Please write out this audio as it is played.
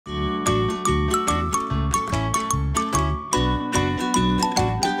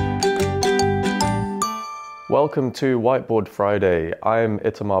Welcome to Whiteboard Friday. I'm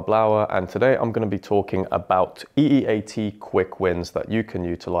Itamar Blauer, and today I'm going to be talking about EEAT quick wins that you can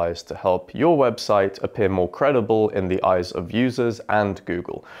utilize to help your website appear more credible in the eyes of users and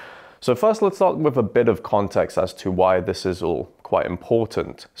Google. So first, let's start with a bit of context as to why this is all quite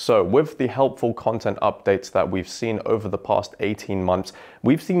important. So with the helpful content updates that we've seen over the past 18 months,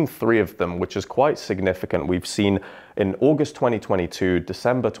 we've seen 3 of them, which is quite significant. We've seen in August 2022,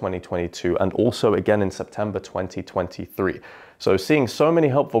 December 2022, and also again in September 2023. So seeing so many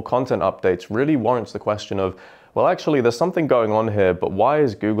helpful content updates really warrants the question of, well, actually, there's something going on here, but why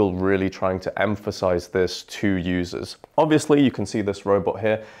is Google really trying to emphasize this to users? Obviously, you can see this robot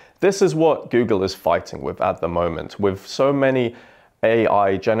here. This is what Google is fighting with at the moment. With so many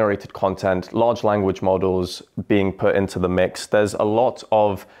AI-generated content, large language models being put into the mix, there's a lot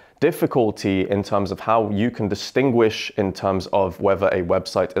of difficulty in terms of how you can distinguish in terms of whether a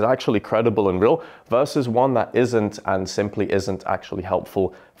website is actually credible and real versus one that isn't and simply isn't actually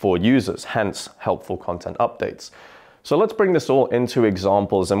helpful for users, hence helpful content updates. So let's bring this all into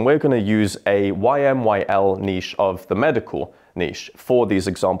examples, and we're going to use a YMYL niche of the medical niche for these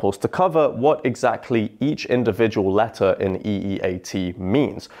examples to cover what exactly each individual letter in EEAT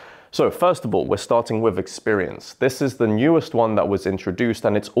means. So first of all, we're starting with experience. This is the newest one that was introduced,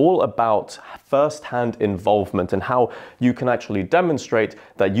 and it's all about first-hand involvement and how you can actually demonstrate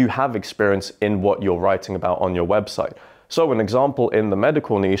that you have experience in what you're writing about on your website. So an example in the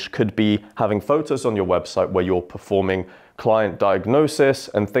medical niche could be having photos on your website where you're performing client diagnosis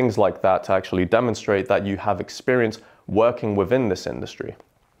and things like that to actually demonstrate that you have experience working within this industry.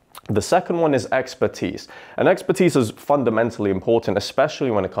 The second one is expertise. And expertise is fundamentally important, especially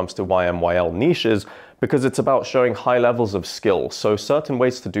when it comes to YMYL niches, because it's about showing high levels of skill. So certain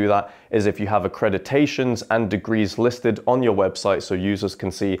ways to do that is if you have accreditations and degrees listed on your website so users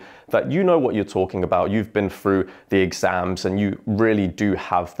can see that you know what you're talking about, you've been through the exams, and you really do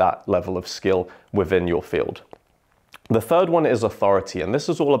have that level of skill within your field. The third one is authority, and this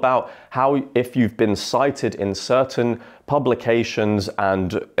is all about how if you've been cited in certain publications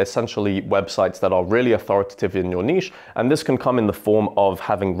and essentially websites that are really authoritative in your niche, and this can come in the form of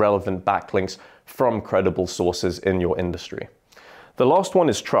having relevant backlinks from credible sources in your industry. The last one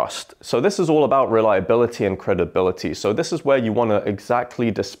is trust. So this is all about reliability and credibility. So this is where you want to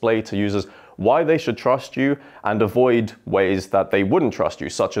exactly display to users why they should trust you and avoid ways that they wouldn't trust you,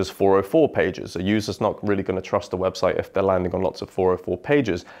 such as 404 pages. A user's not really going to trust a website if they're landing on lots of 404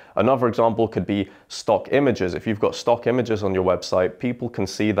 pages. Another example could be stock images. If you've got stock images on your website, people can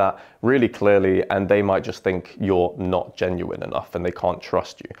see that really clearly and they might just think you're not genuine enough and they can't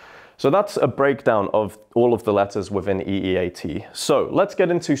trust you. So that's a breakdown of all of the letters within EEAT. So let's get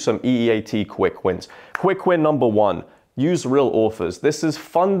into some EEAT quick wins. Quick win number 1. Use real authors. This is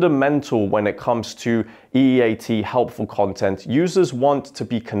fundamental when it comes to EEAT helpful content. Users want to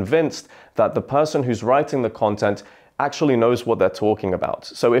be convinced that the person who's writing the content actually knows what they're talking about.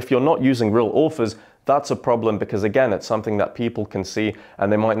 So if you're not using real authors, that's a problem because, again, it's something that people can see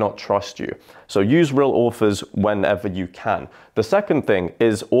and they might not trust you. So use real authors whenever you can. The second thing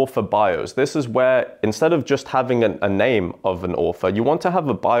is author bios. This is where instead of just having a name of an author, you want to have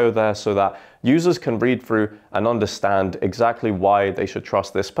a bio there so that users can read through and understand exactly why they should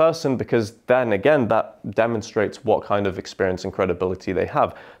trust this person, because then again, that demonstrates what kind of experience and credibility they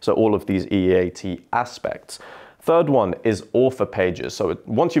have. So all of these EEAT aspects. Third one is author pages. So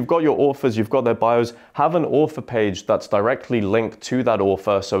once you've got your authors, you've got their bios, have an author page that's directly linked to that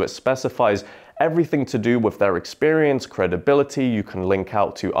author. So it specifies everything to do with their experience, credibility. You can link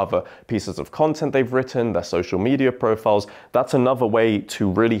out to other pieces of content they've written, their social media profiles. That's another way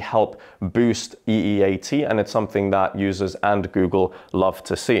to really help boost EEAT, and it's something that users and Google love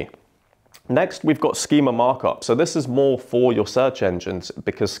to see. Next, we've got schema markup. So this is more for your search engines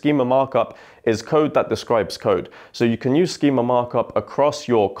because schema markup is code that describes code. So you can use schema markup across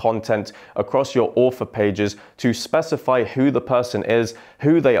your content, across your author pages to specify who the person is,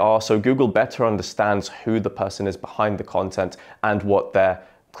 who they are, so Google better understands who the person is behind the content and what their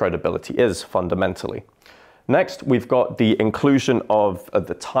credibility is fundamentally. Next, we've got the inclusion of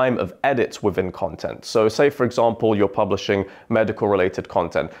the time of edits within content. So say, for example, you're publishing medical related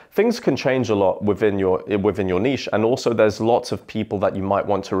content. Things can change a lot within your niche, and also there's lots of people that you might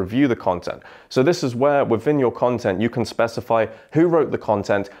want to review the content. So this is where within your content, you can specify who wrote the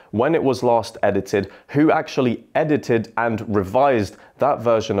content, when it was last edited, who actually edited and revised that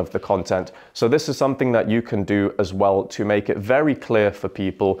version of the content. So this is something that you can do as well to make it very clear for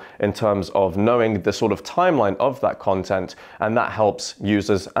people in terms of knowing the sort of timeline of that content, and that helps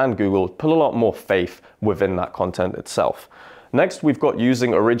users and Google put a lot more faith within that content itself. Next, we've got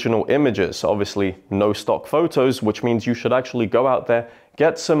using original images. So obviously no stock photos, which means you should actually go out there,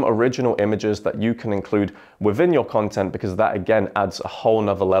 get some original images that you can include within your content, because that again adds a whole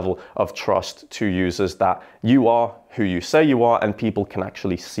nother level of trust to users that you are who you say you are, and people can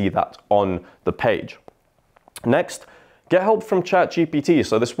actually see that on the page. Next, get help from ChatGPT.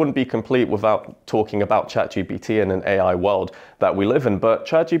 So this wouldn't be complete without talking about ChatGPT in an AI world that we live in, but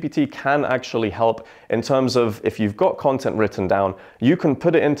ChatGPT can actually help in terms of if you've got content written down, you can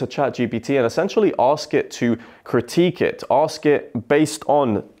put it into ChatGPT and essentially ask it to critique it, ask it based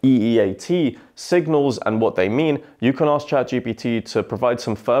on EEAT signals and what they mean. You can ask ChatGPT to provide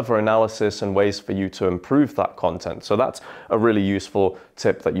some further analysis and ways for you to improve that content. So that's a really useful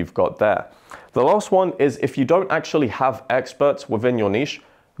tip that you've got there. The last one is if you don't actually have experts within your niche,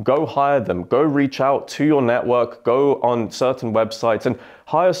 go hire them, go reach out to your network, go on certain websites and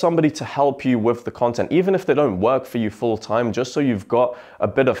hire somebody to help you with the content, even if they don't work for you full time, just so you've got a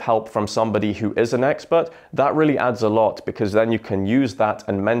bit of help from somebody who is an expert. That really adds a lot, because then you can use that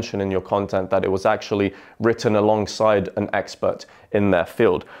and mention in your content that it was actually written alongside an expert in their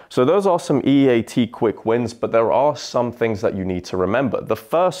field. So those are some EEAT quick wins, but there are some things that you need to remember. The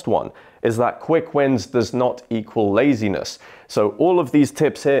first one is that quick wins does not equal laziness. So all of these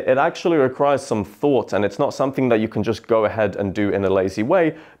tips here, it actually requires some thought, and it's not something that you can just go ahead and do in a lazy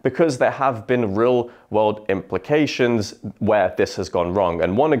way, because there have been real world implications where this has gone wrong.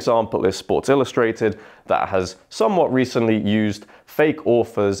 And one example is Sports Illustrated, that has somewhat recently used fake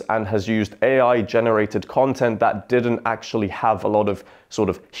authors and has used AI generated content that didn't actually have a lot of sort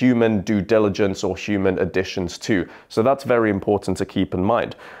of human due diligence or human additions to. So that's very important to keep in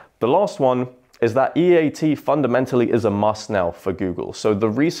mind. The last one is that EAT fundamentally is a must now for Google. So the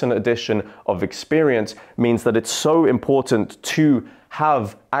recent addition of experience means that it's so important to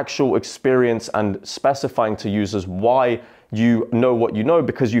have actual experience and specifying to users why you know what you know,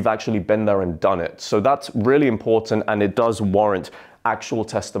 because you've actually been there and done it. So that's really important, and it does warrant actual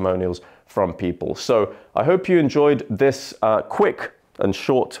testimonials from people. So I hope you enjoyed this quick and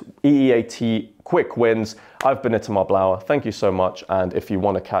short EEAT quick wins. I've been Itamar Blauer. Thank you so much. And if you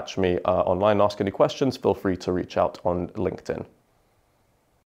want to catch me online, ask any questions, feel free to reach out on LinkedIn.